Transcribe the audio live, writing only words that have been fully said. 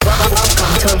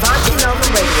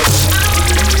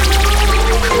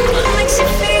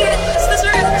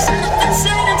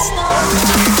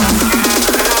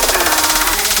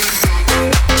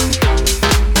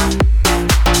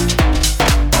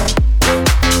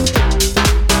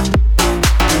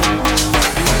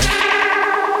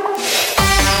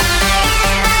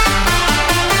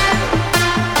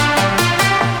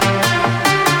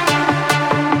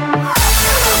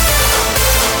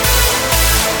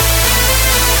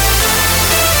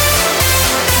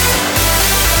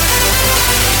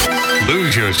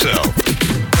lose yourself.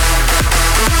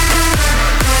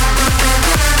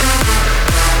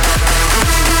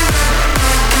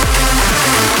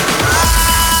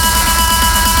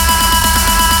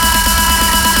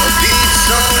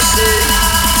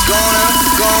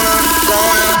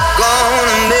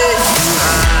 Gonna make you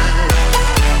high.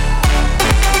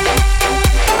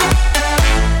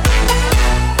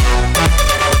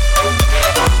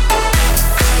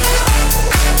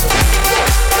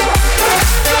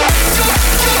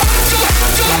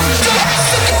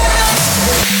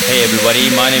 Hey everybody,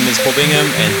 my name is Paul Bingham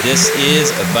and this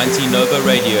is Avanti Nova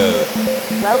Radio.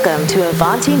 Welcome to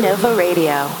Avanti Nova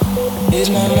Radio. Here's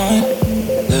my mind,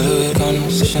 little bit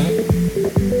conversation.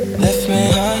 Left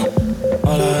me high,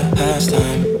 all I had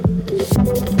time.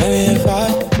 Maybe if I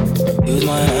use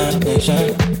my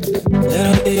imagination,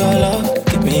 little bit your love,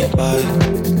 keep me by.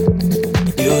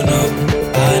 You know,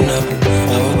 I know,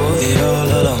 I will go here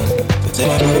all alone. But take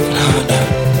my broken heart down,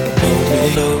 hold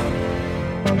me low.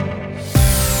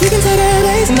 You can take a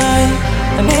day tonight.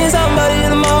 I need somebody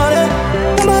in the morning,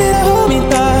 somebody to hold me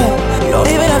tight. You don't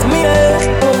even have to mean it.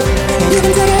 You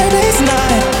can take a day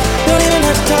tonight. You don't even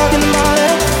have to talk in the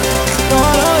morning. No, I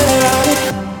know it ain't right,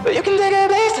 but you can take a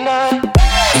place tonight. You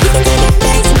can take a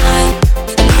place tonight.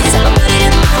 I need somebody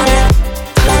in the morning,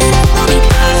 somebody to hold me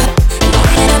tight. You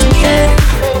don't even have to mean it.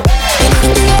 You can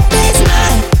take a place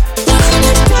tonight. You don't even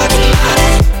have to talk in the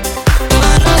morning. No,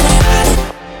 I know it ain't right,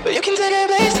 but you can take a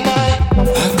place tonight.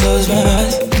 I close my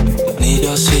eyes, need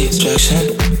your sweet distraction.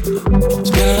 It's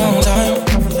been a long time,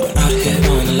 I'm out here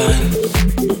on the line.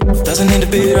 Doesn't need to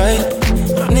be right, I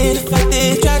don't need to fight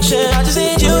the attraction. I just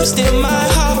need you to steal my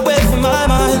heart away from my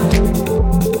mind.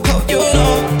 Oh, you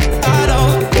know, I know,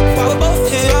 why we're both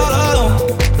here all alone.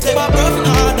 Take my broken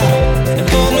heart down and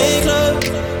hold me close.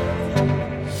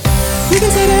 You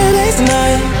can take a place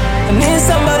tonight. I need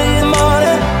somebody in the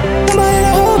morning, somebody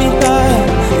to hold me tight.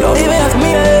 You don't even have to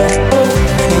mean it.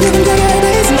 You can take a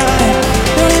place tonight.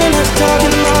 You don't even have to talk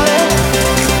in the morning.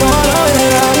 No, I know it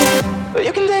ain't right, but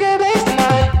you can take a place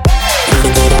tonight. You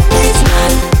can take a place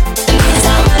tonight. I need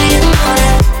somebody in the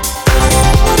morning, somebody to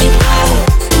hold me tight.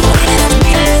 You don't even have to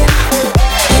mean it.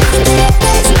 You can take a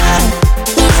place tonight.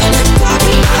 You don't even have to talk in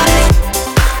the morning.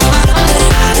 No, I know it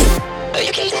ain't right, but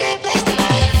you can take a place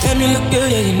tonight. Tell me look good,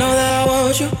 yeah, you know that I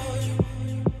want you.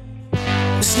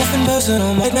 It's nothing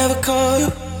personal, might never call you.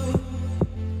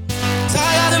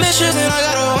 Tired of the missions and I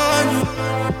gotta warn you.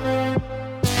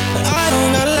 But I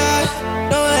don't gotta lie,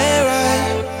 no it ain't right.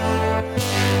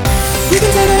 You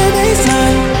can take a place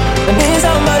tonight. I need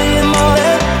somebody in the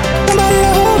morning, somebody to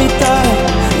hold me tight.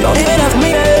 You don't even have to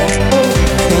mean it.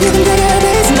 You can take a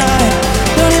place tonight.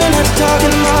 You don't even have to talk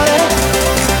in the morning.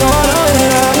 No, I know it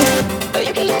ain't right, but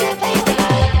you can take a place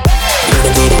tonight. You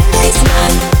can take a place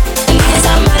tonight. I need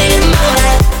somebody in the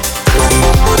morning, somebody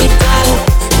to hold me tight.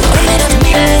 You don't even have to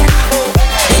mean it.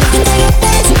 You can take a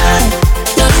place tonight.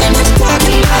 You don't even have to talk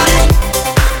in the morning.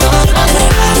 No, I know it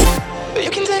ain't right, but you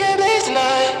can take a place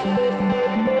tonight.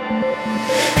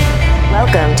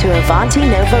 Welcome to Avanti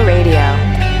Nova Radio,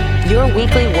 your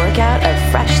weekly workout of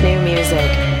fresh new music.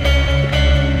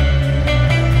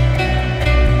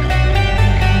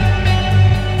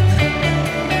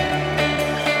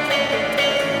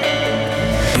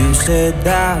 You said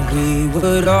that we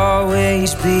would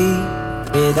always be.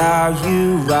 Without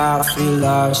you, I feel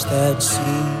lost at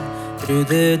sea. Through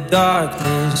the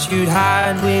darkness, you'd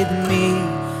hide with me.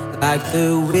 Like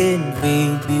the wind,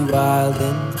 we'd be wild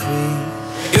and free.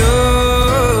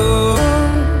 You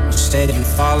said you'd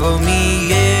follow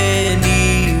me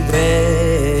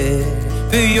anywhere.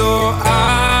 For your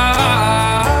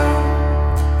eyes,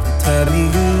 tell me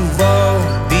you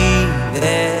won't be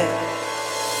there.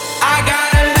 I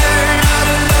gotta learn how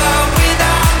to love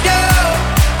without you.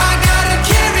 I gotta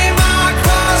carry my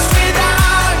cross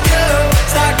without you.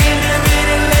 Stuck in the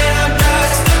middle and I'm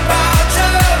just about to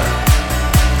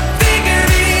figure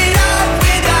it out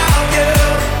without you.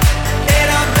 And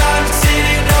I'm done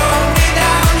sitting home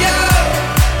without you.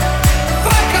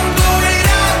 Fuck, I'm going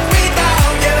out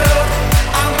without you.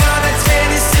 I'm gonna tear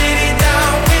the city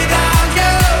down without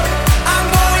you. I'm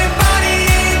going Bonnie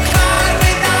and Clyde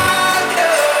without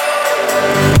you.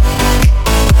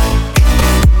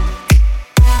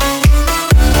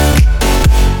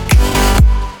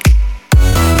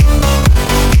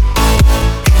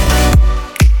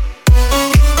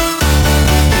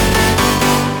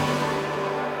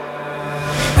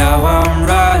 Now I'm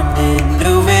running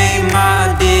away,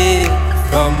 my dear,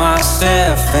 from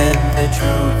myself and the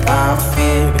truth I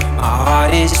fear. My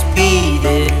heart is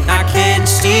beating, I can't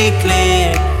see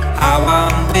clear. How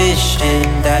I'm wishing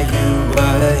that you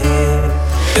were here.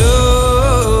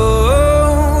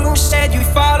 You said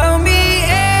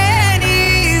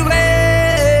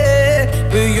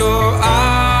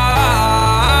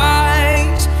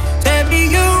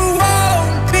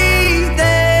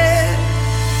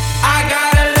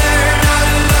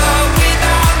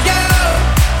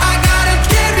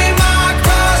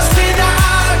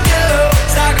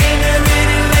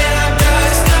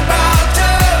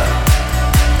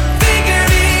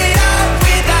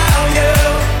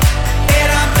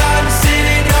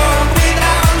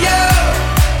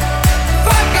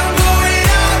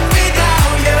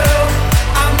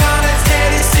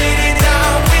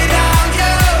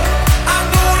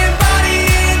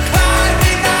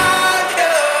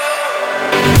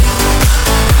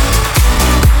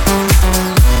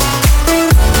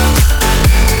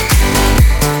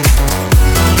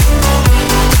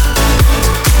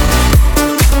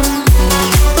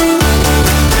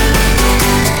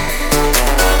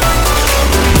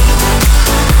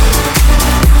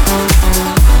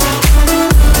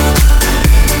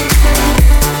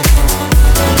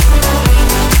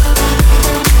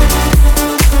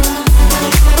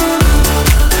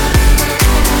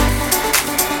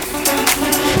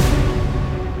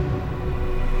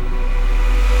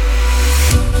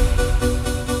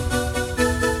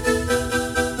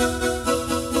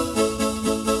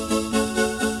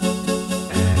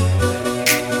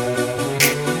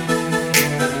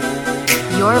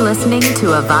You're listening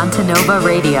to Avanti Nova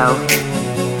Radio.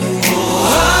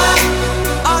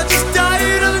 I just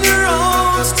died on your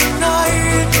arms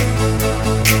tonight.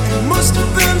 It must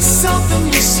have been something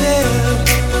you said.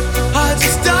 I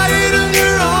just died on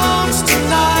your arms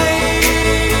tonight.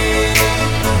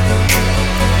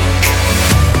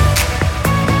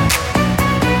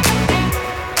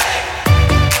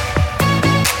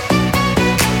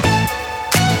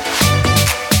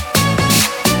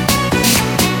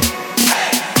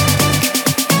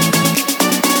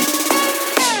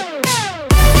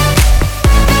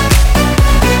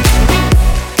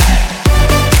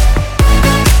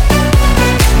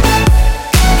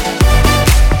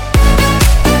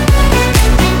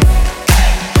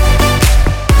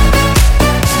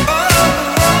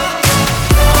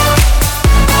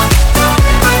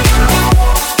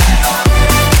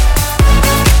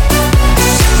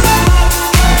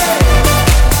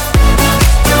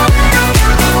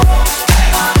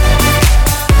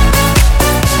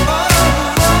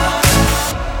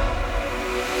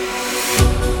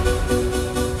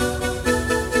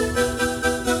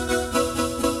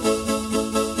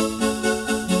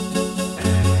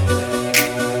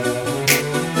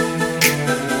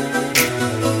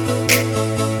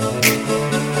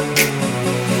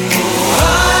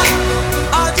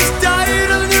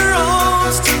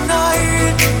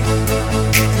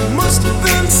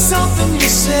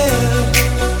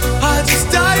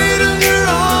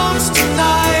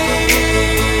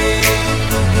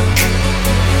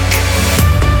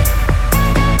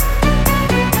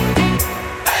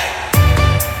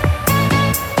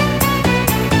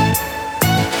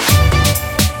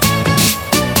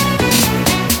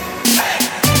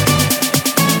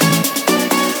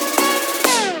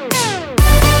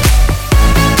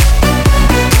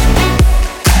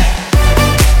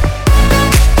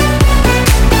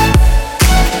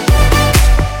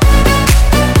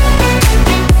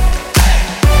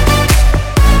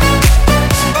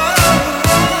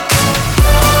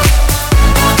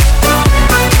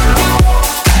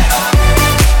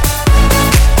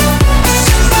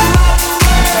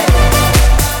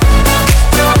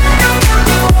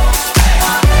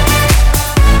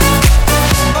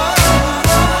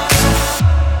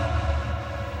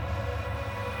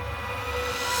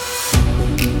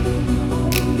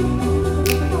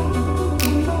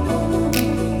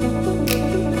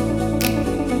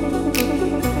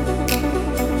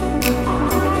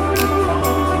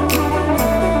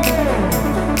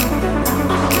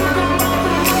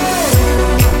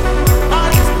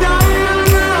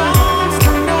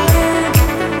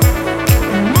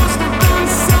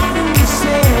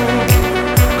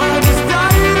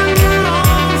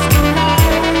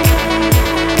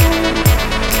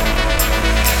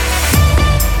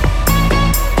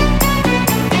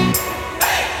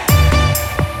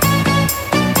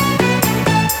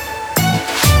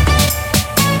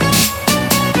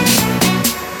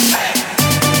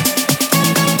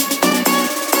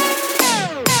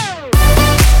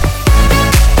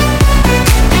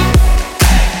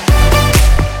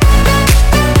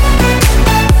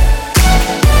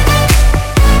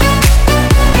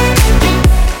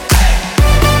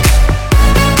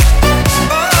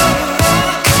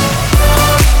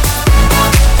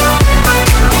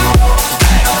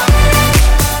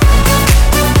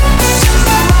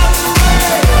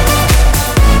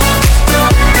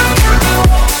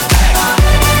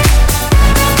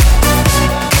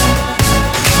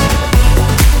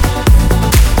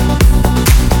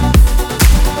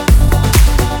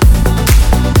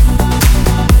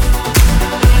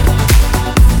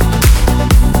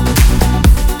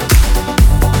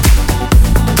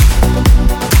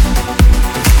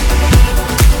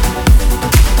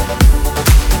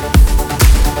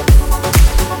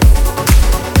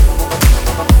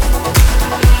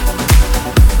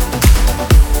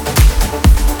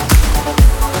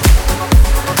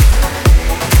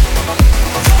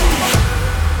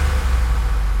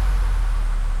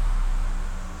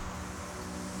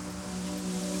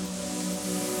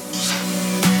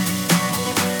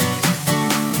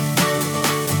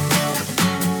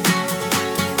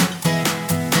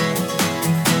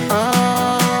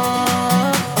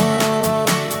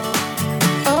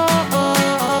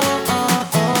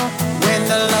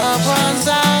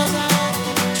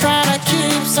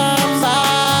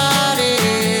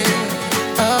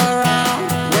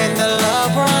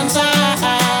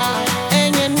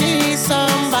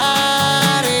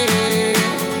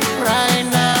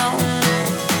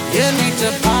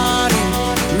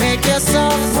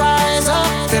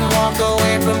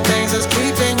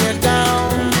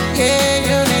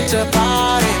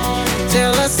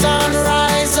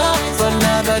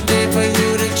 day for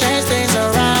you to change things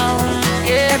around.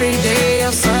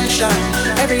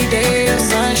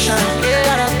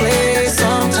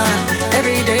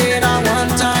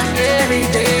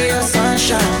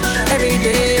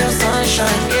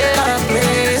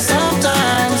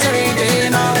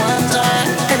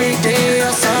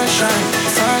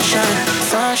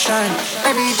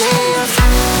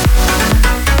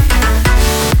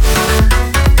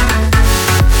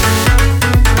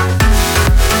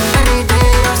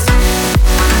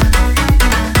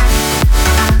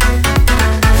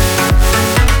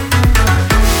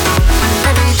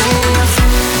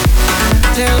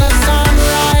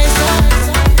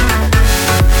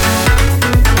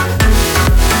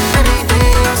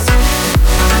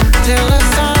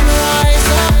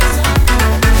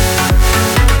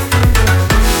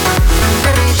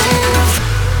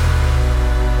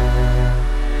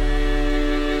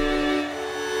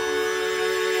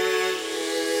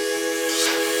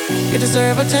 You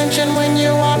deserve attention when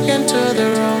you walk into the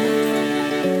room.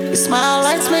 Your smile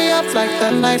lights me up like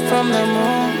the light from the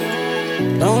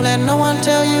moon. Don't let no one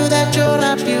tell you that you're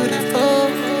not beautiful.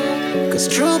 Cause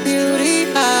true beauty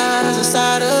lies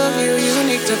inside of you. You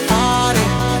need to party,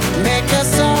 make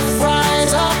yourself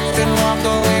rise up and walk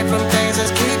away from things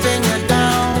that's keeping you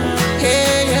down.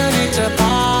 Yeah, you need to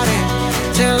party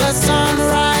till the sun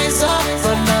rise up.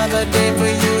 Another day for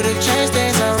you to change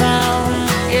things around.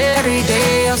 Yeah, every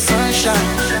day of sunshine,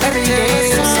 every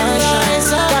day of sunshine.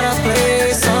 Gotta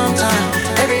play sometime,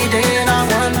 every day not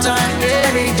one time. Yeah,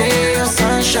 every day of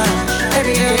sunshine,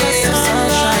 every day of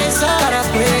sunshine. Gotta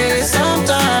play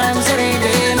sometimes, every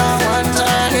day not one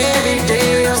time. Every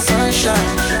day of sunshine,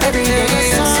 every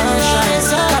day of sunshine.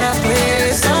 Gotta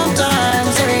play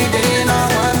sometimes, every day not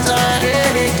one time.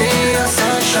 Every day of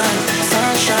sunshine,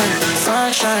 sunshine,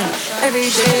 sunshine. Every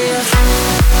day of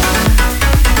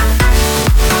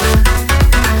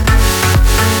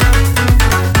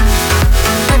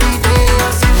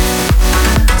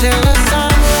till the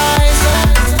sun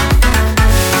rises.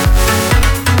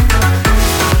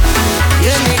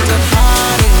 You need to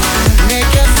party, make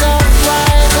yourself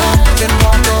rise up and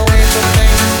walk away from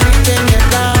things keeping you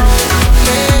down.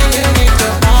 Yeah, you need to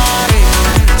party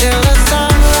till the sun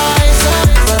rises.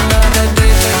 Another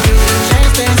day for you to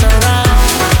change things around.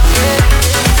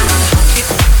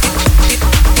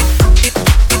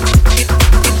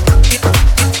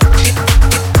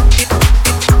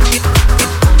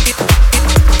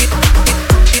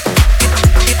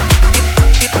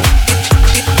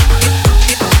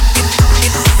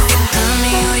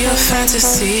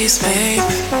 Fantasies, babe.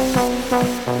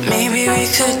 Maybe we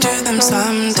could do them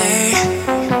someday.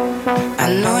 I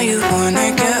know you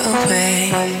wanna get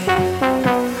away.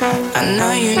 I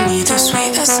know you need a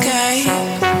sweet escape.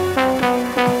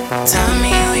 Tell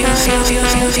me how you feel, feel,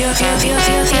 feel, feel, feel, feel, feel,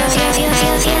 feel, feel,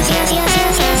 feel, feel, feel, feel,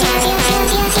 feel,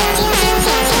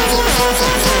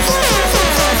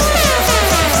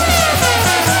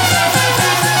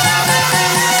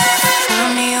 tell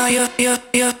me how you feel,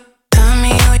 feel.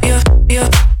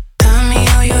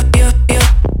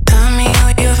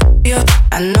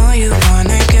 I know you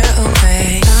wanna get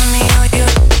away. Tell me how you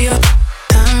feel.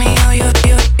 Tell me how you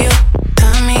feel.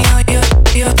 Tell me how you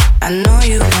feel. I know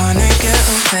you wanna get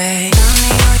away. Tell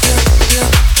me how you feel.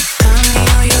 Tell me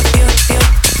how you feel.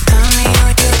 Tell me how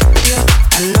you feel.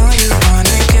 I know you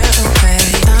wanna get away.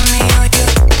 Tell me how you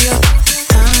feel.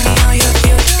 Tell me how you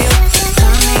feel.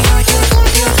 Tell me how you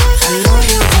feel. I know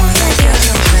you wanna get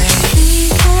away. We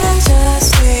can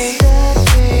just be.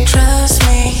 Trust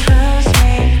me.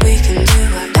 We can do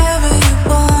whatever you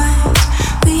want.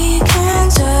 We can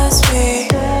just be.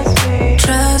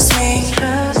 Trust me.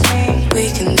 We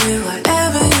can do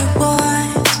whatever you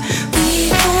want. We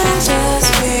can just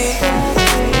be.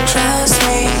 Trust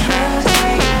me.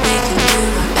 We can do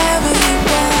whatever you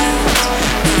want.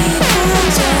 We can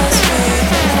just be.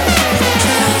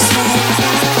 Trust me.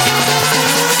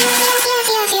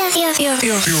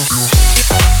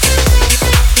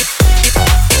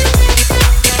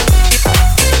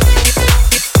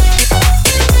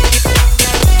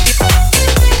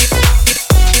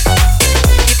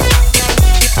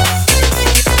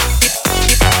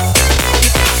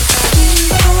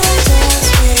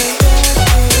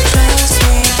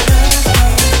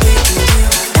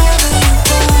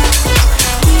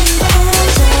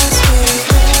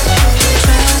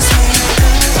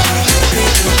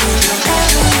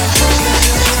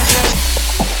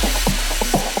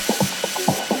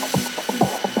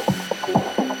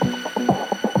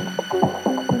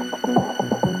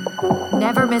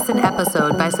 Never miss an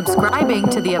episode by subscribing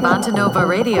to the Avantanova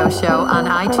Radio Show on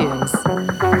iTunes.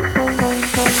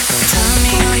 Tell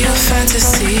me all your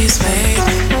fantasies, babe.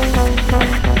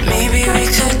 Maybe we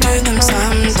could do them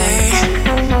someday.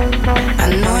 I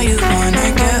know you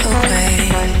wanna get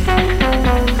away.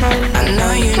 I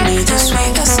know you need a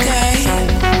sweet escape.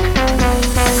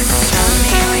 Tell me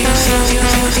how you feel, feel,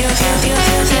 feel, feel, feel, feel,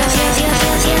 feel, feel, feel,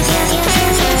 feel, feel, feel, feel, feel,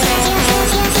 feel.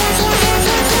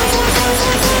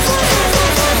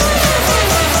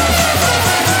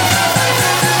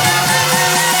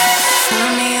 Tell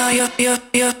me how you feel,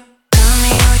 feel. Tell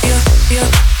me how you feel.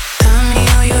 Tell me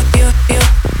how you feel, feel.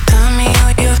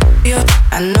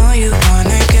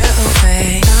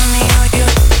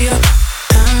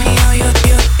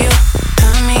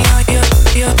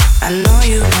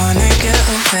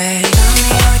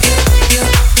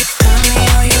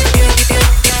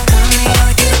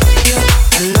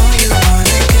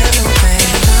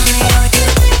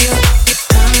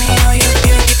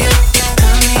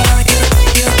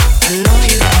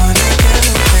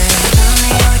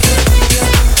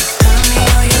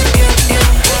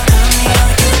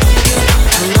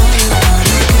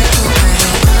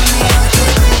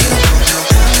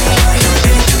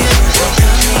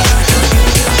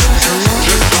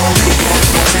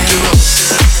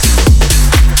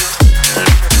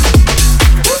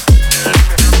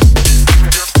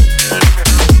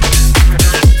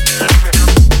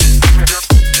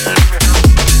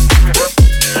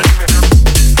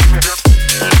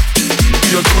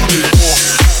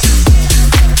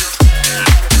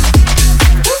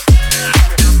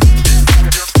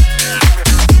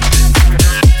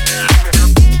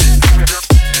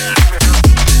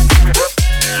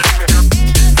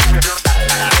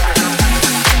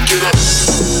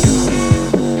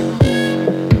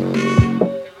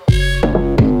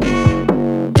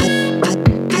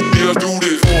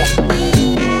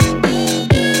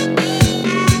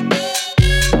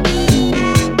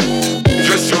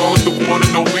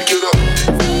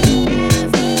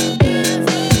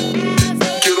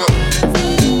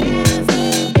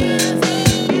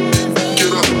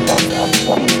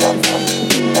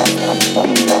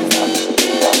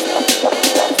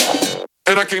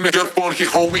 And I came to get funky,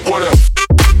 homie, what up?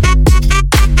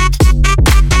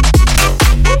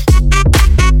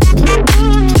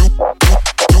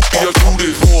 Yeah, do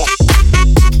this more.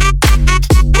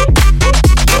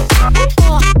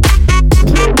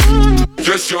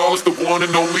 Yes, y'all, it's the one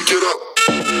and only, get up.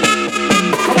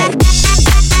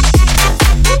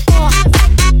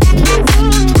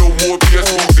 No more BS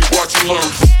music, watch and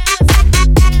learn.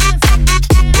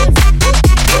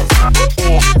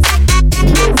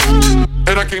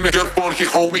 And I came to get funky,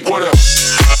 homie, what up?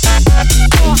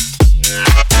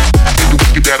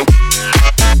 Get that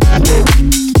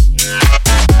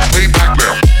way back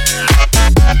now.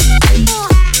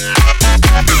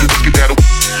 Get that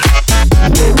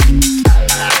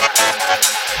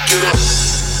get up.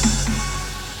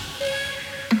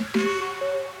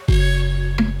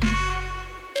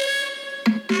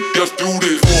 Just do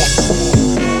this.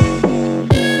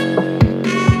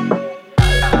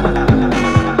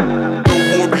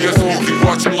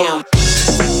 Watch and learn.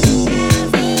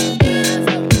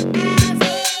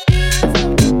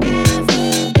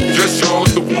 Yes, y'all,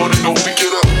 it's the one and only.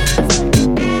 Get up.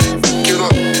 Get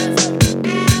up.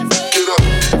 Get up.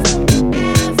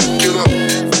 Get up.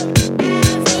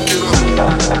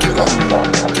 Get up.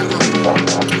 Get up.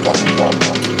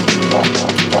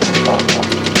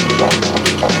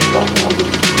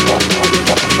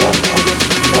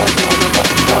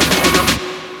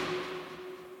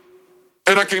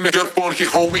 And I came to get funky,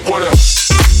 homie, what up?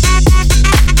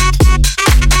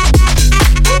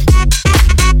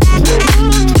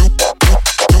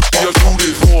 Yeah, do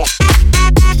this more.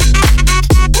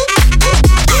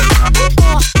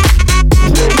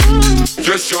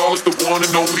 Yes, y'all, it's the one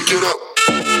and only, get up.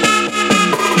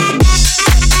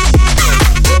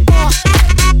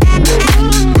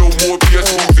 No more BS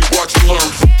music, watch and learn.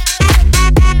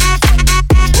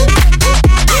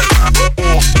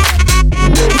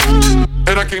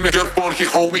 And I came to get funky,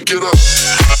 homie, get up.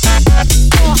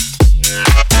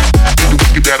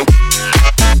 Get that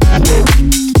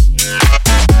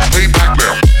way back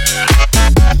now.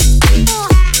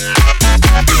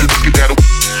 Get that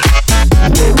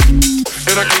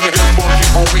and I came to get funky,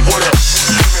 homie, what up?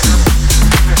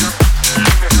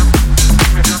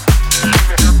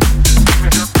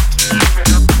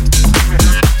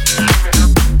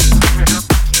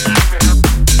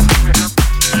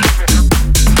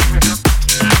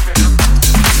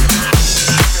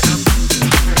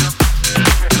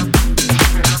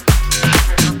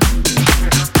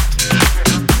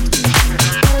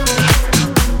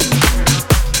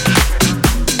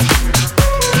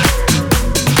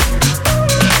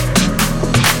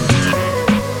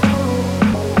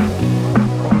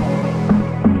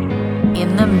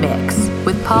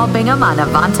 Paul Bingham on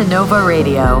Avant Nova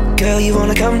Radio. Girl, you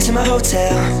wanna come to my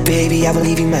hotel? Baby, I will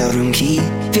leave you my room key.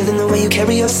 Feeling the way you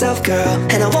carry yourself, girl.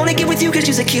 And I wanna get with you cause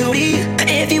you're a cutie.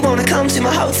 If you wanna come to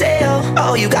my hotel,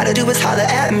 all you gotta do is holler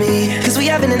at me. Cause we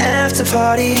having an after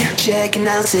party. Checking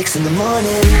out 6 in the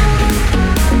morning.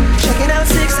 Checking out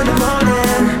 6 in the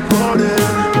morning.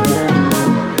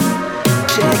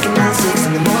 Checking out 6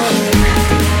 in the morning.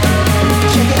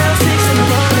 Checking out 6 in the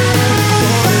morning.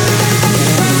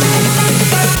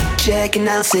 Checking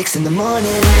out 6 in the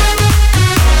morning.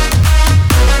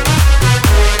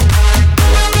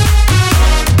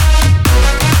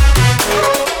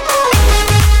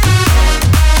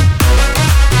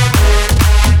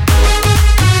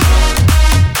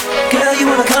 Girl, you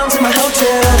wanna come to my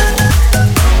hotel?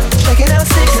 Checking out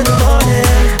 6 in the morning.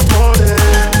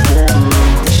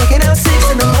 Checking out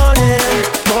 6 in the morning.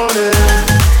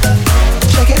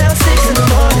 Checking out 6 in the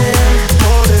morning.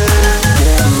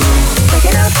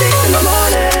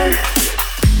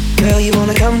 Girl, you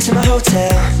wanna come to my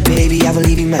hotel? Baby, I will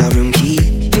leave you my room key.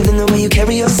 Feeling the way you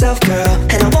carry yourself, girl.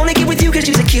 And I wanna get with you cause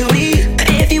you're a cutie.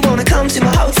 If you wanna come to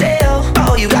my hotel,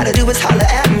 all you gotta do is holler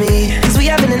at me. Cause we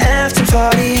having an after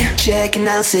party. Checking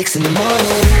out 6 in the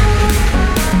morning.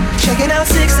 Checking out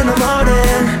 6 in the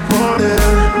morning.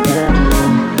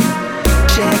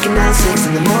 Checking out 6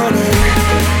 in the morning.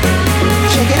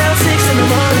 Checking out 6 in the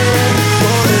morning.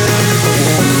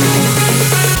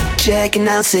 Checking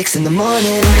out 6 in the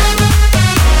morning.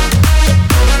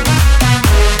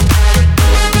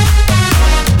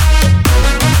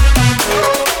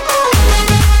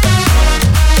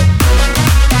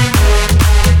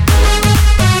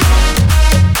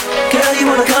 Girl, you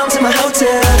wanna come to my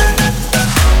hotel?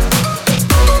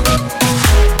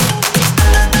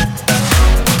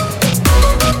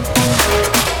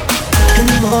 In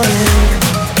the morning.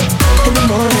 In the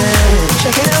morning.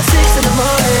 Checking out 6 in the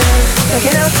morning.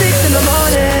 Checking out 6 in the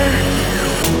morning.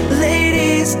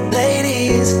 Ladies,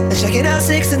 ladies. Checking out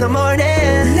 6 in the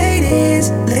morning. Ladies,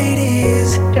 ladies.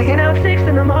 Checking out 6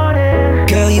 in the morning.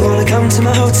 Girl, you wanna come to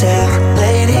my hotel?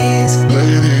 Ladies,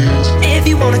 if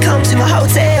you wanna come to my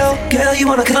hotel, girl, you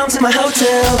wanna come to my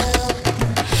hotel.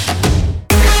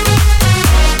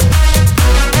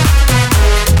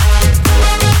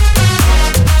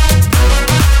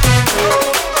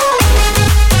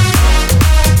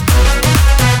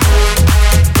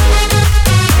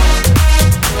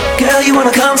 Girl, you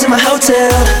wanna come to my hotel?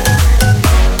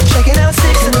 Check it out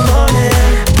 6 in the morning.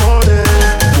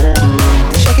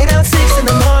 Check it out 6 in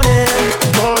the morning.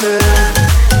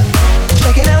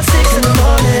 Check it out 6 in the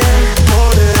morning.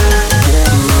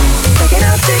 Check it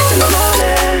out 6 in the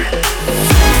morning.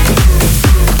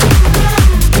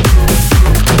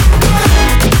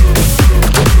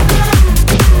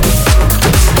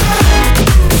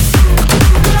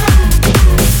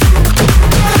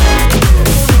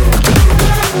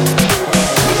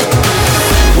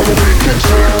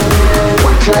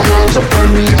 Put your hands up in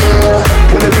the air.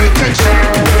 When the beat kicks in,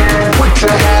 put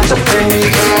your hands up in the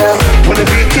air. When the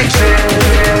beat kicks in,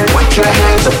 put your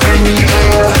hands up in the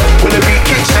air. When the beat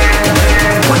kicks in,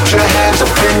 put your hands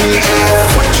up in the air.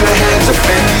 Put your hands up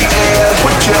in the air.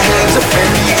 Put your hands up in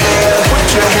the air. Put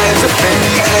your hands up in the air.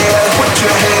 Put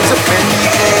your hands up in the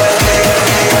air.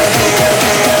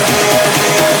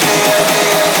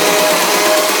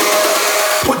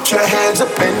 Put your hands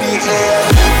up in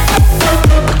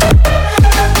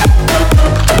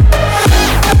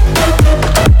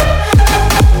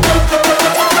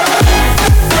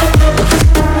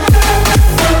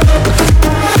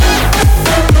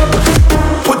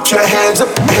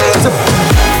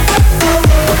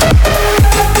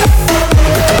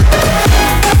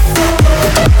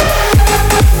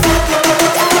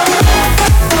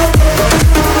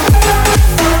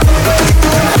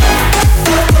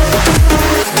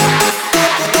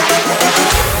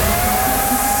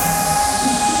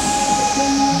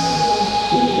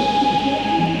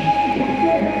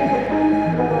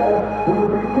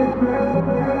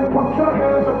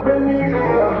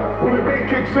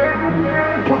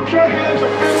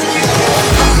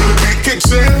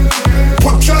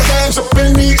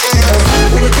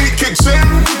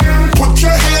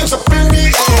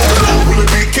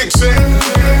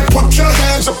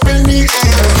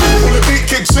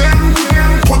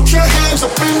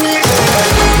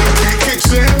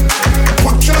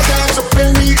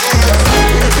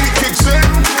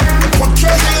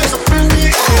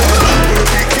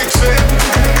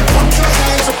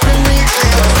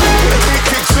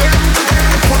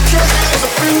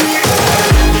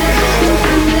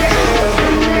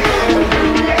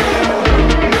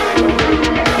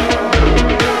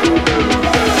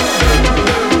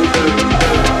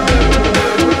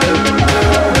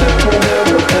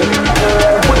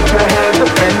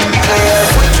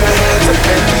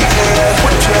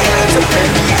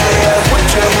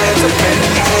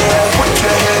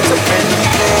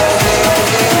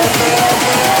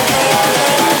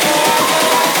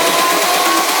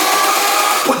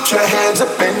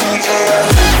the air.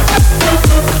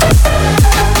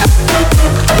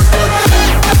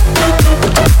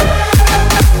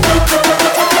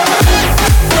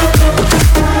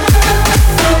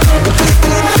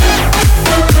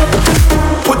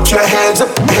 Put your hands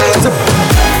up, hands up.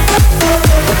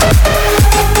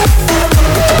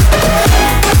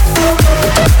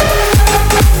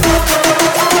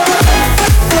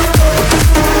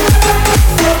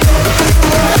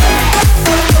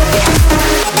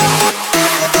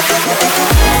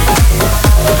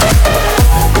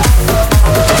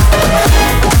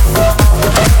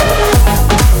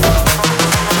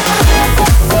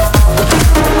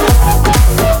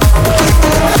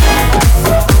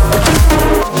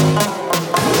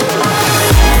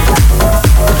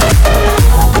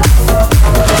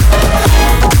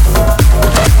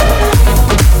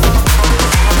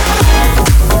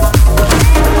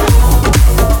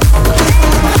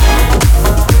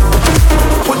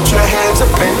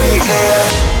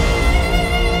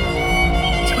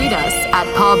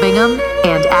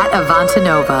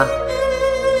 Avantinova.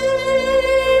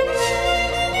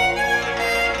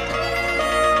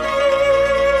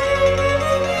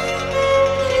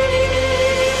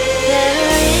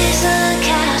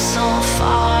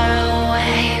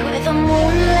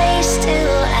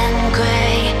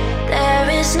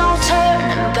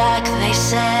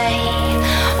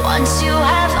 Once you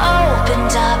have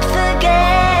opened up the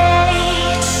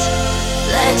gates,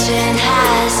 legend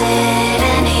has it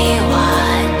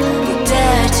anyone who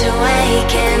dare to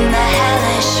awaken the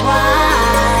hellish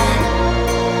one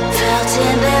felt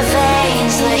in their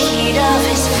veins the heat of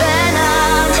his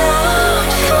venom.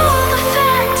 Don't for the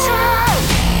phantom.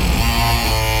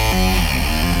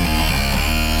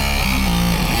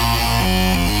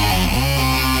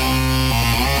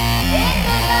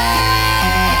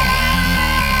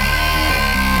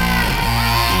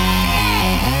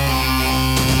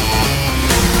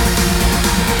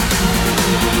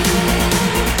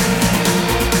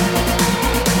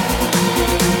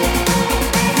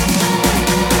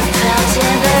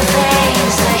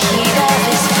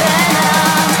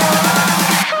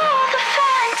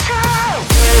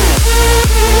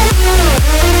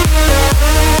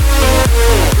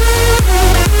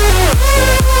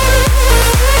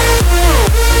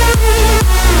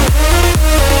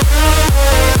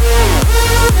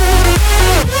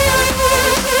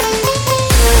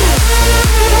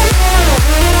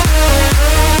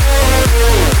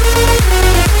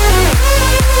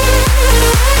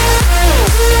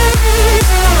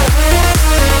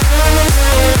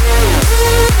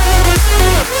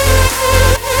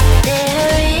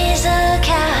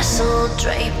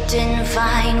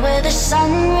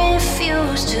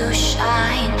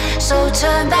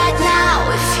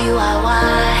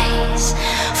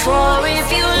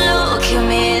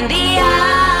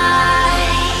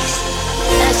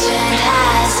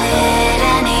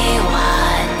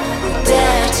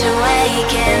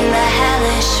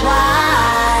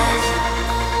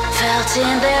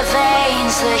 in their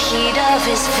veins, the heat of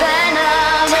his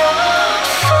venom.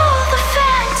 For the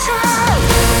phantom.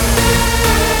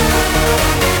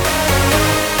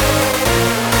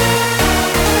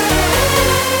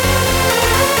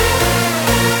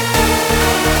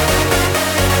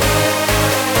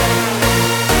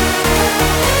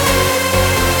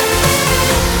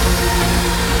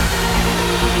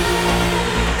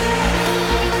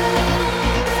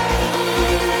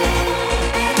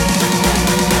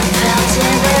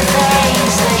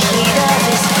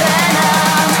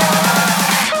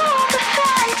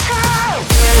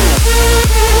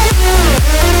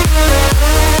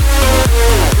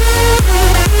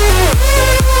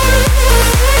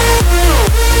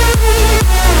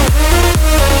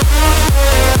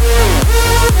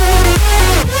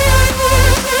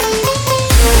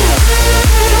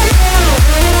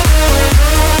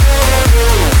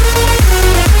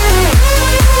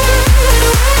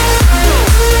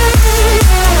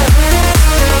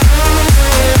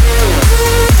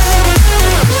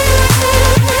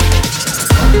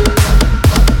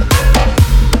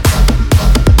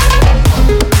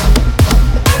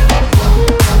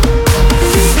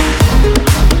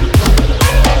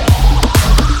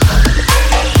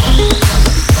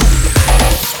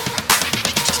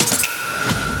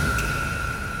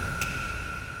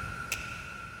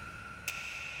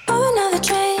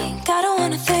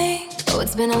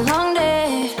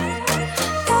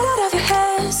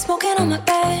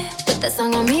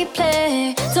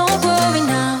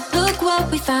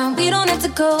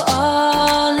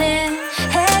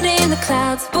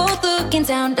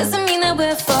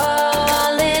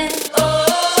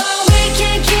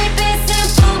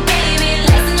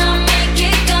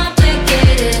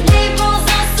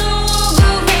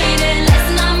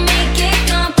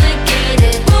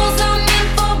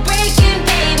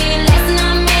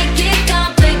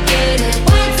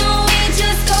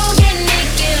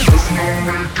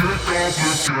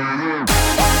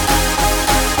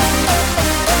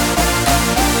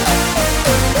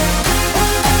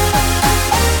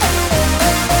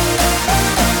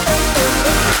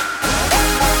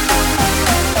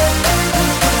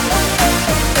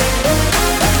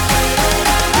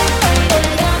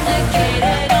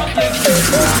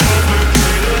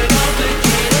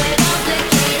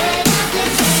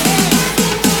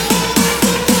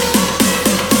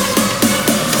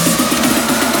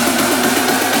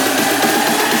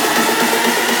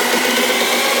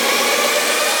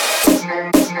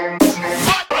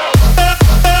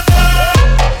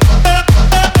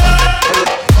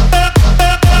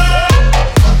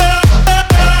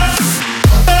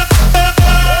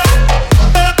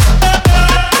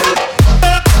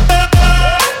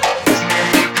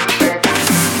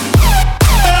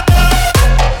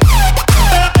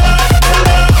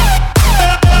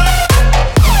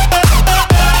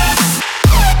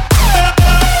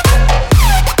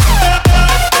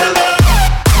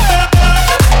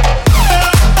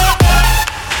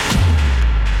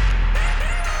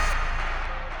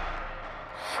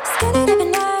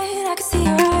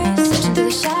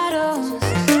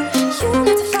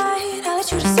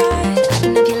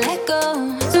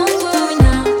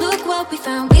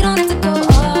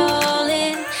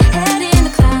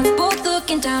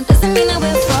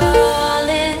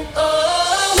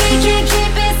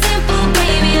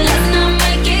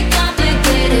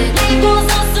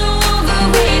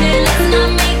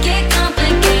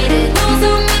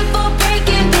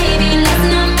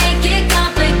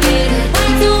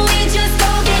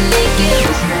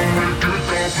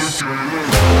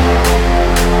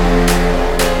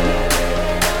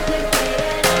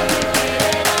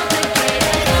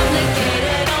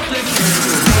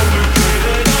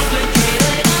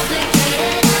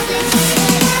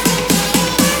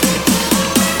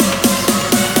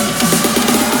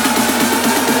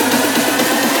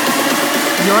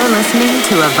 You're listening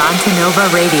to Avanti Nova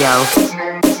Radio.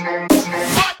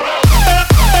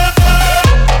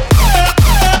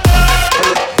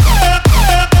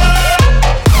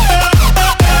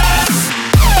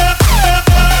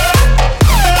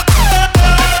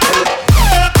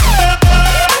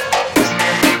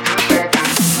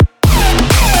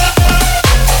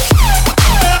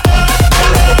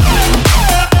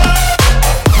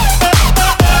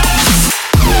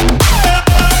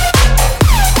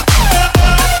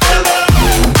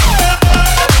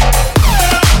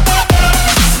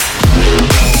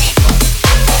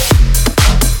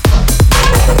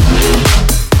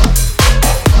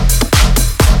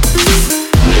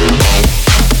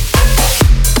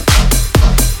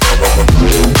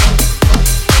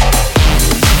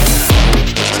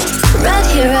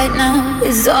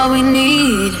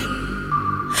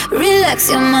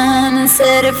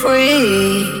 set it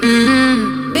free.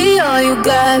 Be all you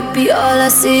got, be all I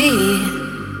see.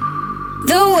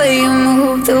 The way you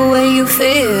move, the way you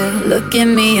feel. Look at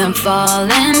me, I'm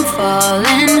falling,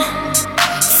 falling.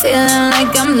 Feeling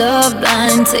like I'm love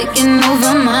blind, taking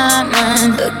over my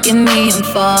mind. Look at me, I'm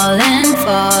falling,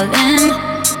 falling.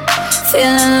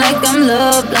 Feeling like I'm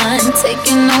love blind,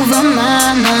 taking over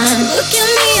my mind. Look at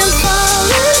me, I'm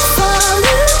falling,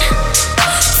 falling.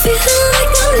 Feeling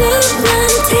like I'm love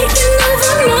blind, taking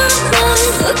over my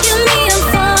mind. Look at me, I'm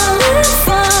falling,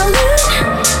 falling.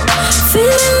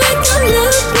 Feeling like I'm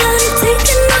love blind,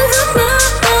 taking over my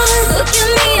mind. Look at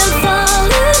me, I'm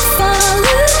falling,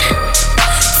 falling.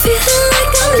 Feeling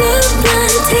like I'm love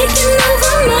blind, taking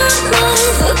over my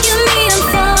mind. Look at me, I'm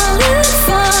falling,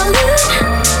 falling.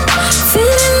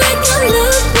 Feeling like I'm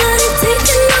love blind,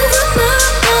 taking over my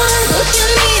mind. Look at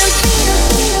me, I'm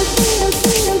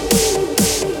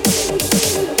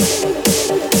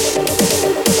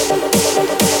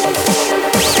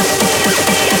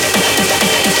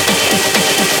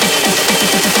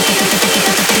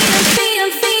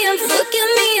look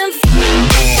at me, I'm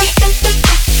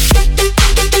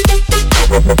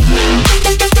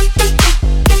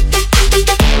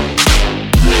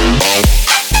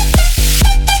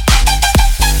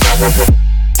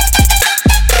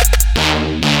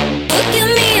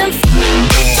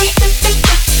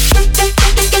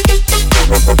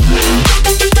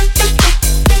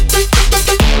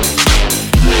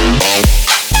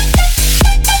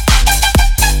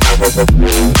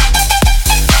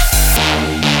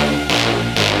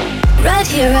right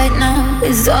here, right now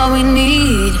is all we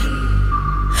need.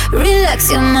 Relax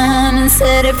your mind and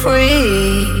set it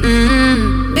free.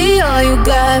 Be all you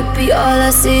got, be all I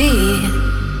see.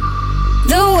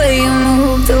 The way you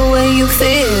move, the way you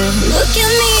feel. Look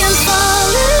at me, I'm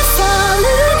falling,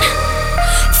 falling.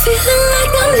 Feeling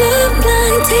like I'm love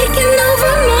blind, taking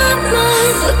over my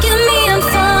mind. Look at me, I'm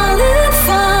falling,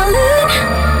 falling.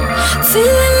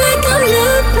 Feeling like I'm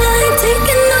love blind,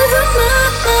 taking over my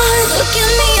mind. Look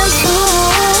at me, I'm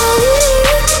falling,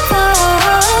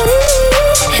 falling.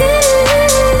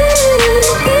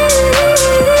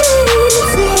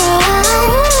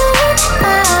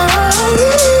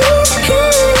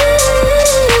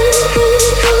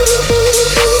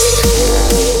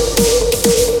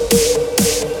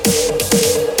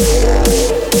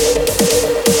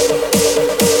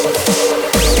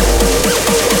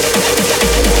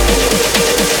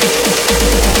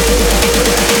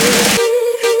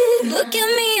 Look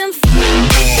at me, I'm just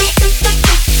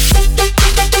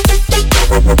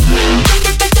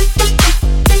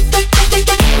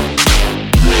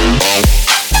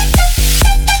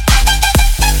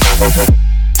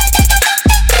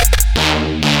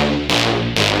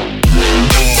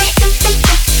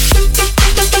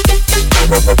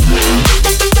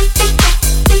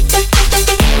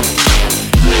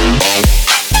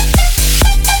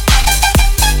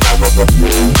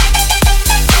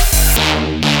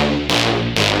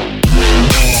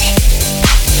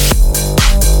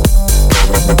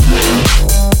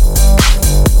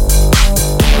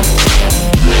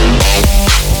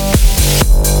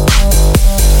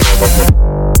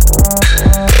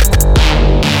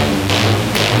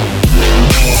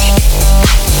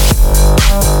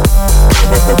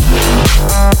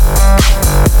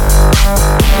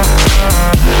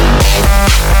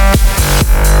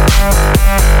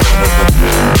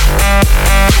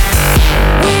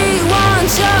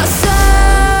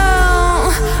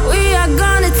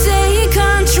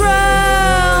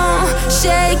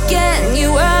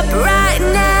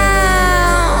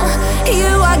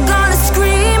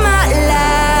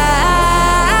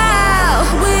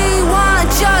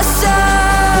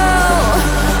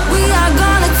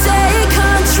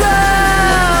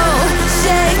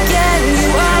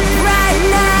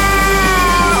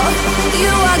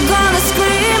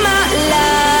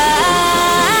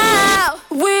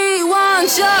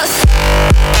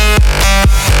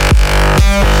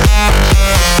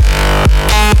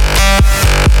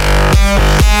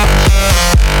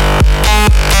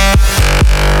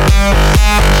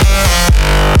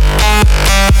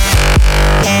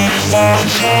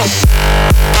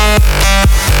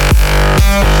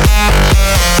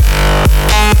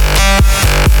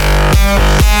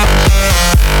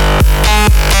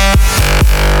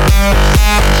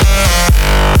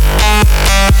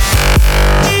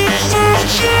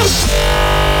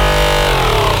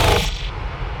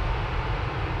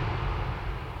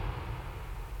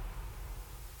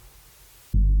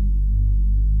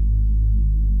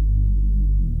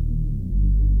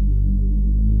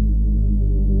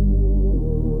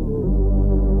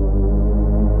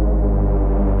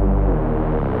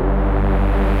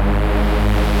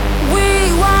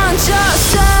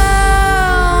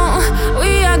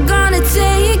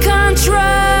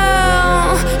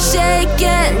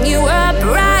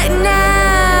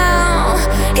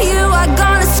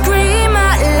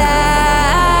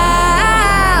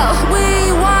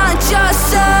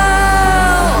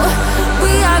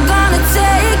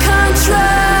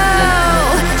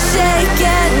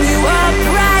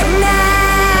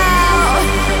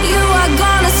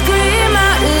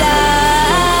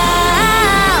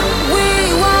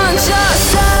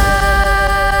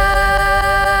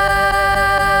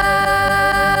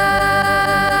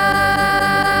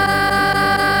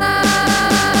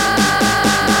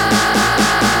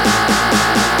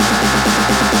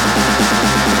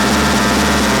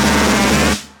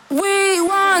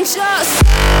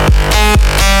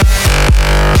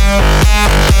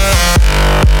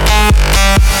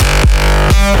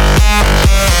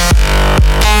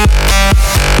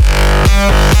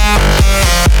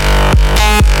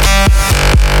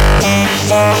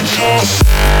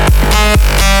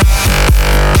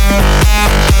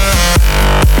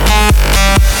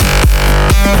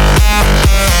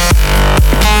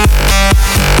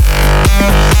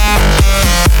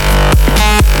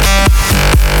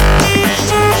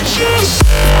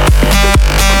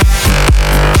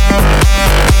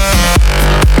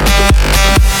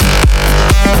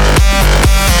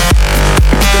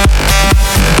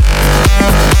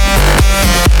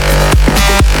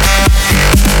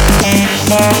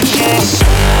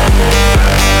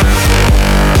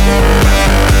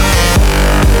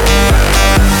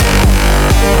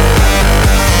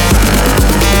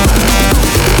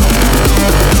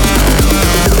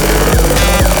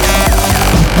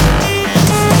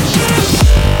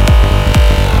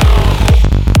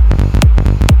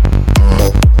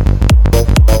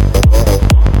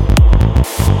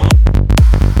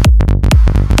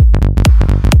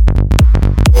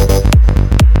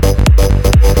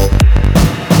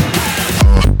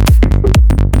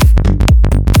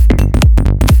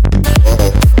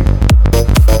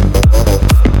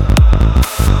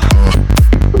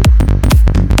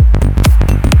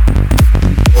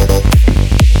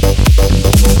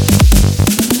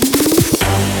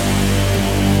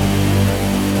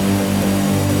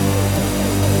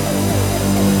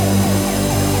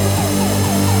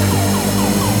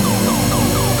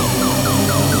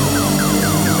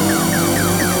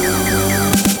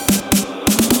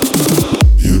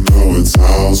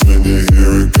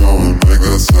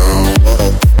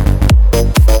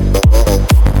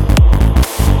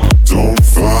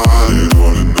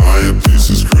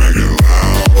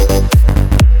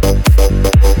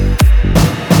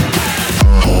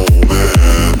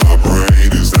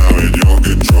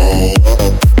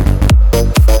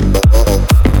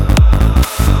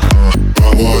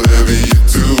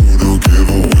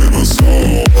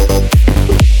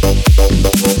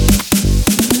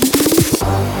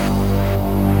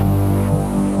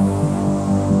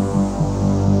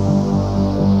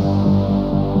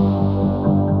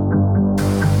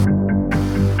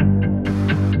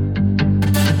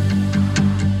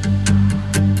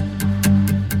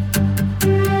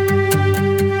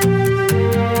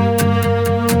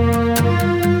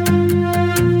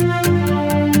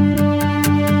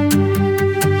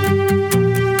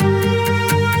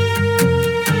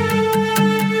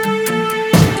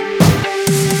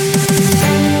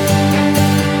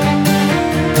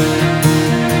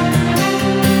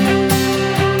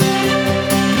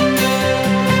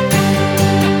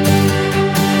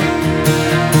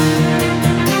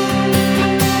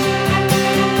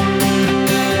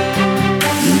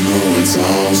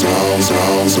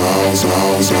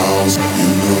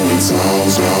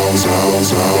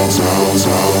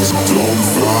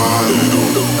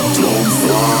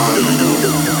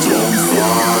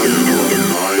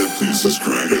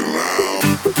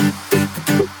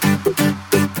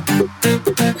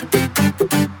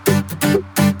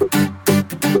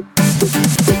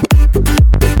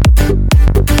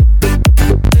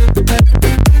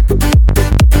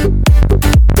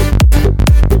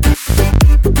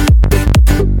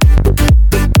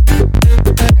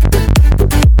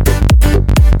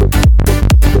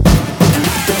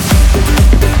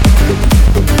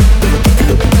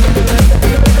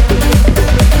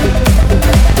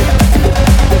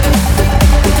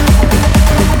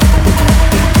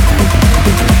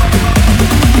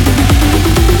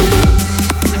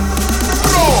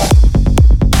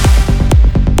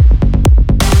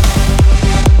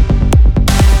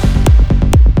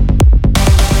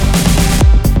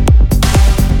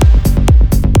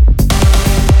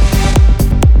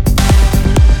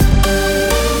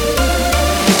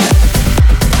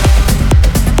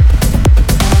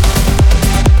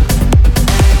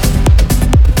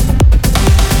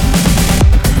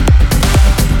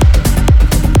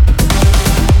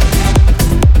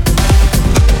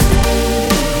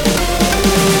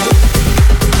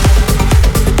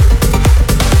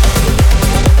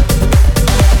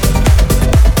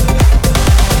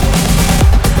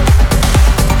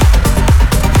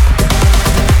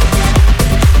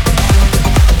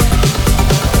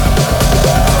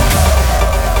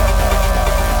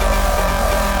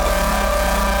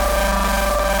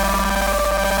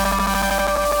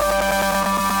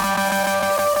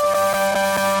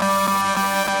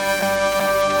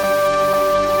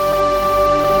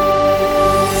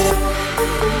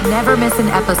Never miss an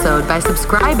episode by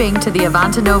subscribing to the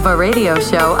Avantanova radio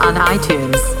show on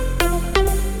iTunes.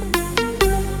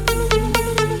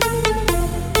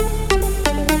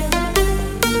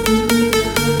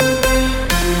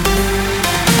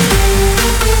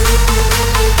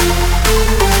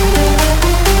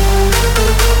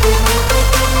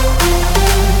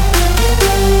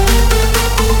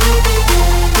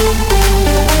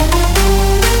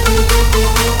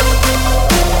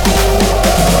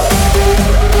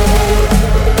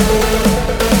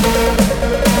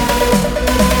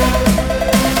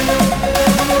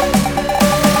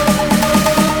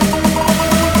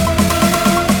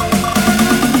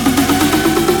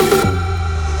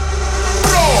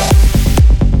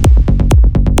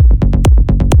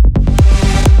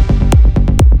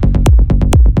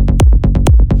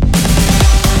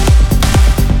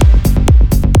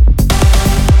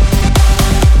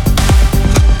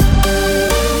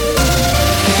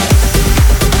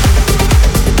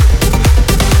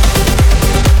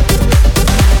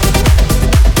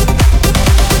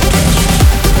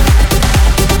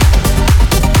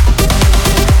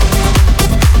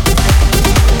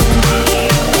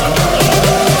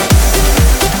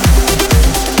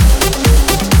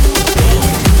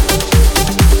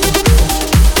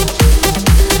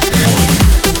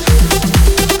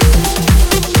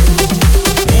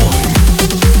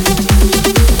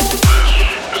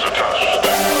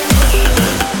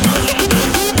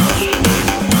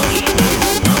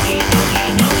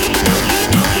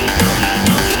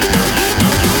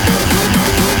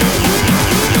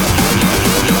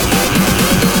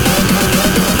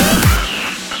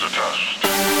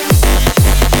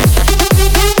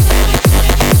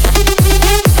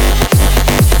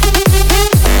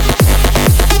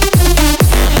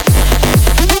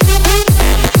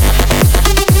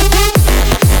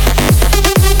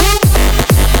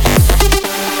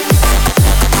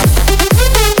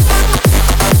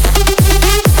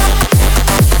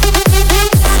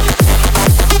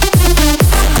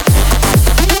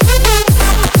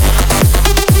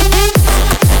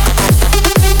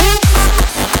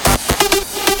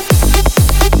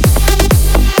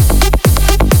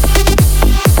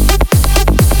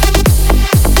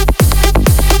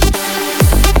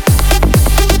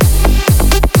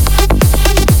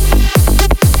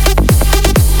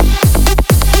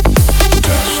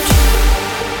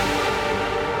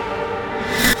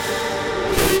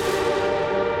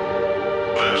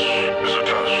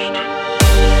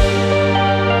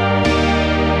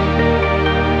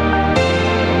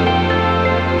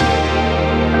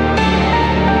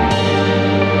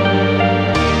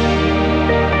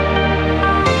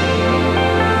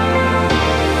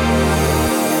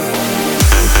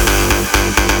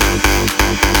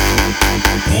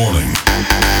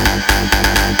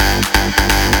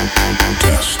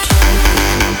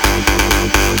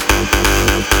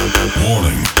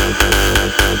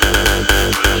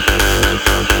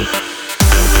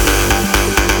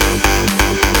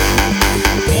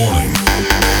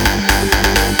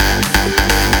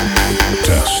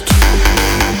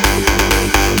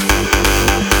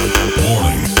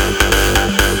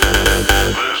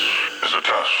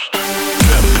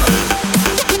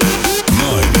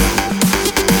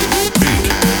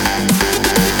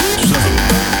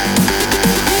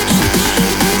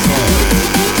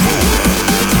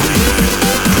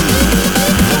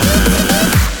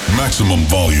 maximum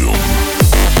volume.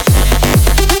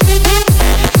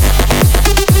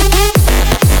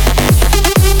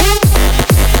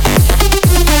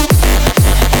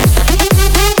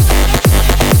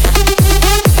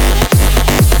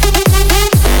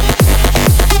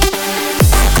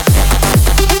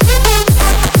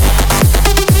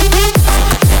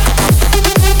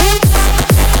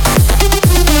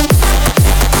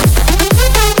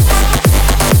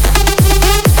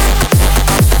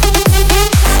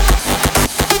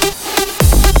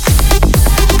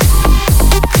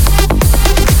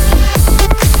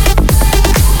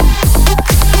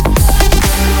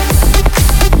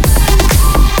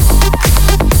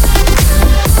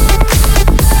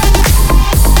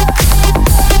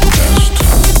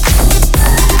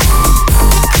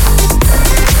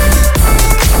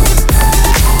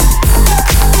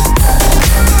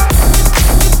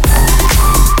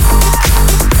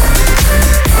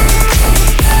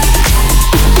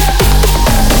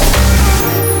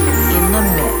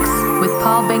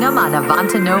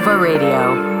 Nova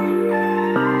Radio.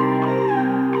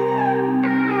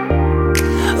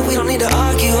 We don't need to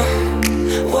argue,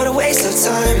 what a waste of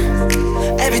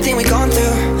time. Everything we've gone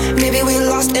through, maybe we're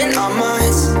lost in our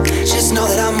minds. Just know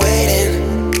that I'm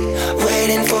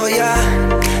waiting for ya.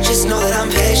 Just know that I'm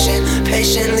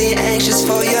patiently anxious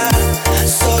for ya.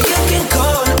 So you can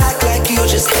go and act like you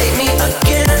just hate me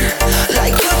again,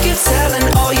 like you keep telling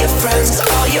all your friends.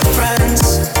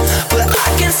 But I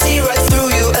can see right through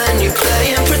you and you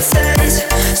play and pretend.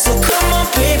 So come on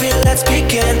baby, let's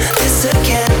begin this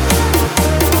again.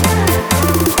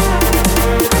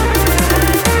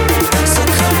 So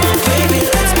come on baby,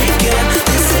 let's begin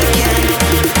this again.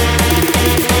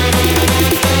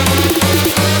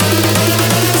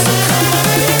 So come on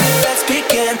baby, let's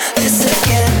begin this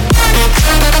again.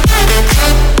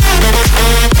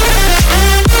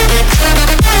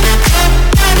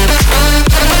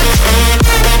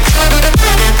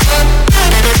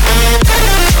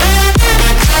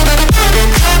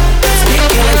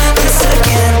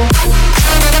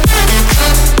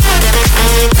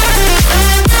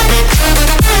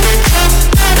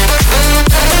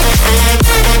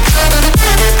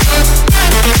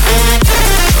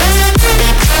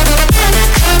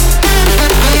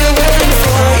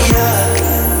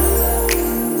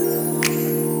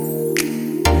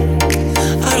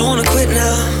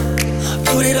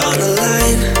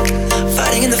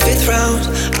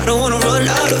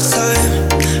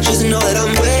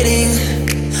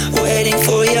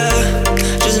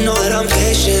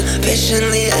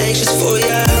 Patiently anxious for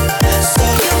ya. So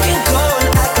you can go and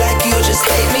act like you just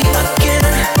hate me again,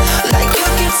 like you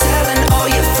keep telling all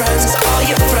your friends.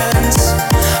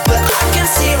 But I can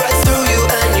see right through you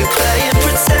and you play and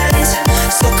pretend.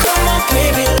 So come on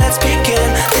baby, let's begin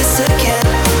this again.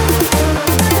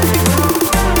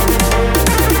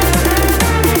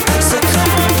 So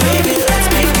come on baby, let's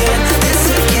begin this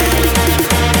again.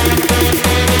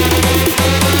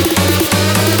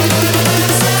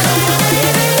 So come on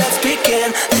baby, let's begin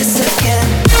this again.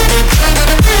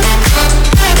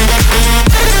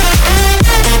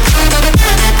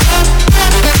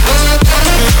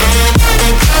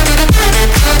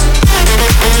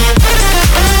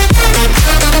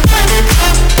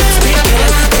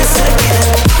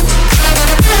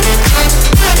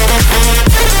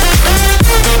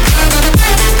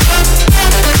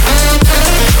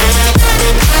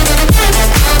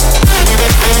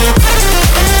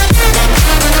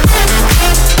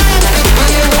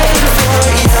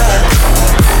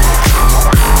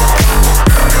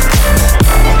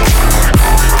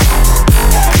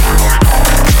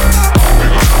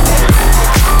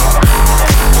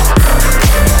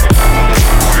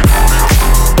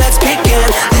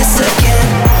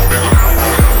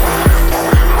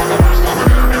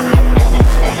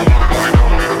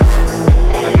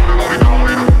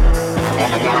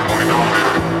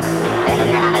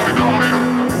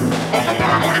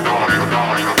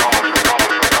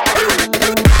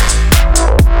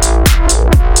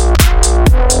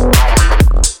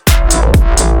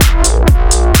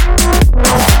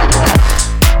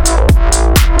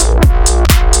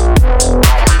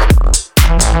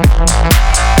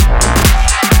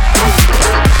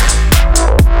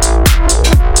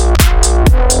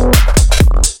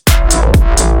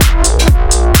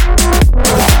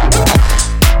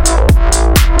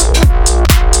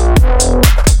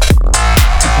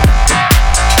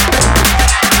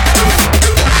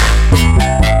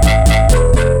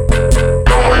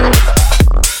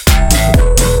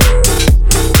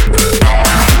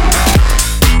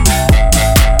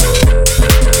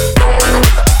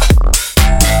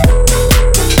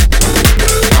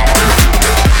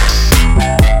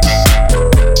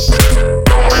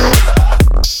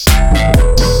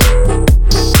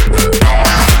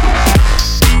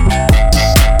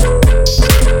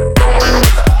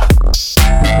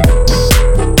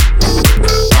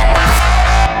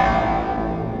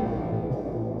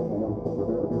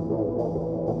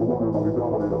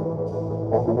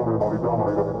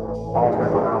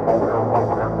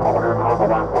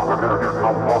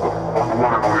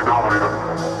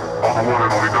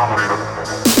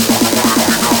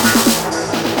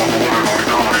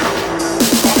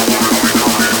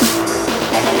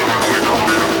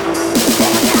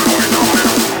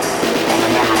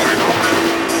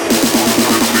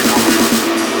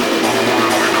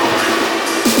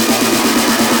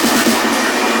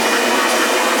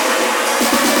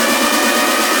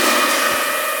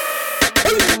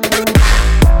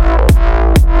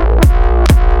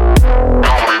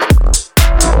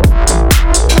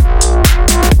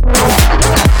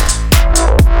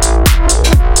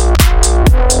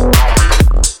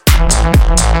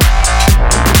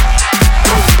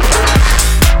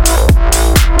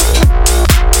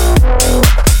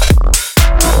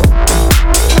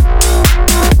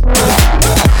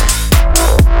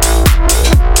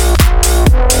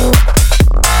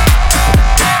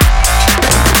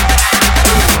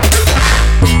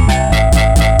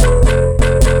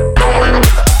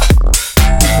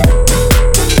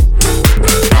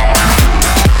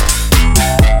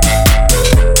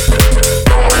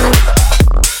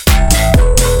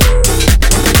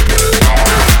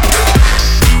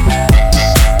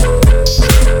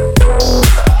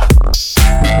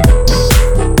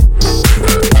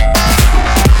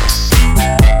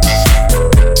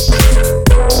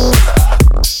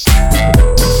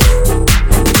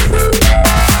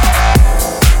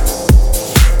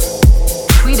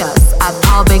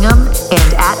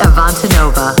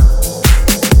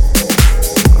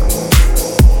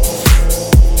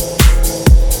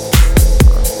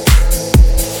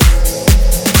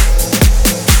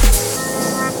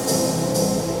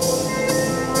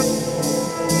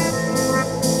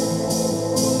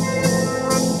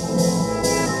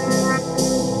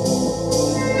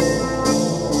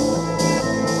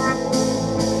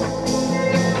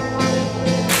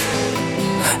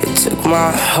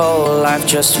 my whole life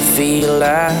just to feel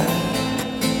that.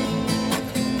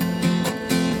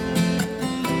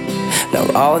 Now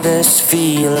all these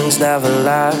feelings never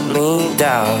let me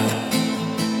down.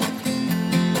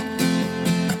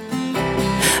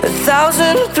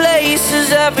 1,000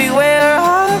 places everywhere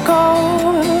I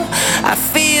go, I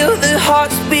feel the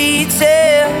hearts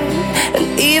beating,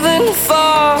 and even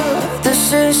far,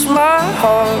 this is my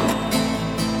home.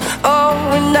 Oh,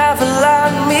 and never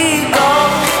let me go.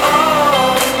 Oh,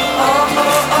 oh,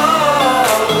 oh, oh,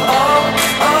 oh, oh,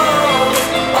 oh,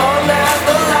 oh,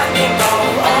 never let me go.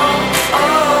 Oh,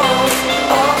 oh,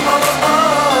 oh, oh,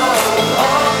 oh,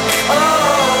 oh, oh,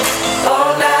 oh,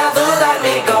 never let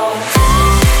me go.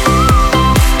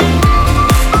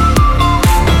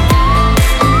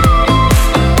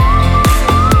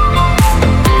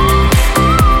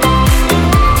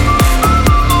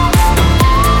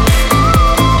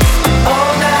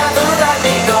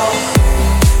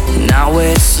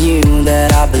 You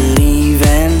that I believe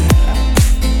in,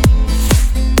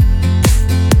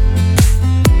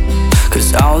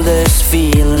 'cause all these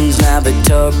feelings never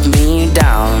took me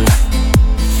down.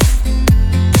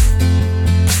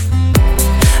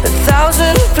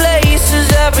 1,000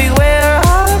 places everywhere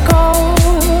I go,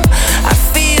 I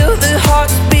feel the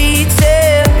hearts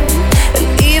beating, and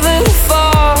even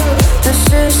far, this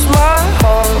is my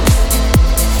home.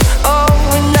 Oh,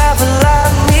 and never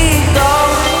let me go.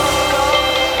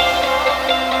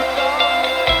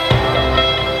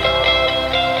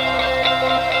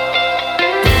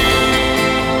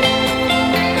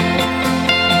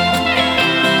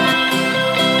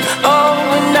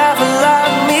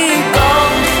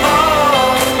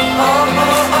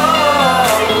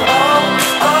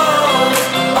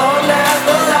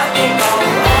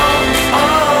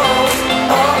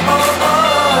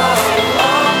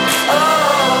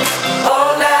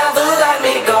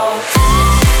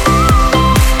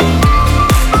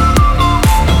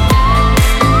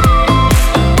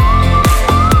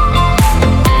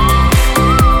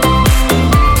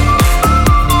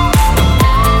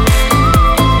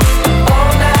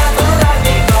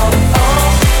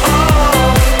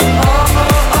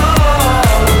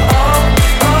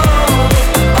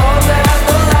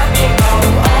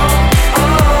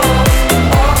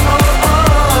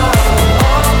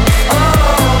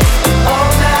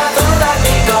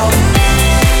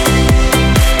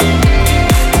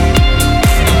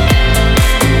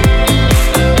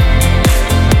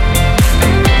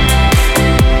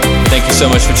 So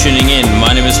much for tuning in.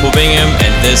 My name is Paul Bingham,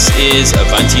 and this is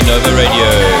Avanti Nova Radio.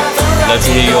 Love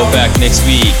to hear you're back next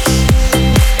week.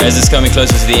 As it's coming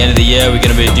closer to the end of the year, we're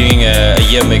going to be doing a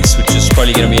year mix, which is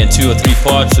probably going to be in 2 or 3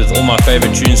 parts with all my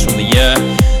favorite tunes from the year.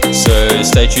 So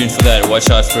stay tuned for that. Watch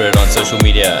out for it on social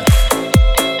media.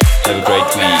 Have a great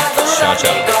week. Ciao,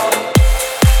 ciao.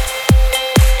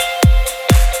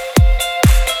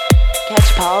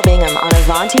 Catch Paul Bingham on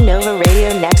Avanti Nova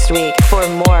Radio next week for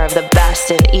more of the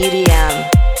best in EDM.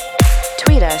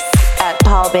 Tweet us at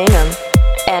Paul Bingham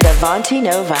and Avanti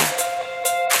Nova.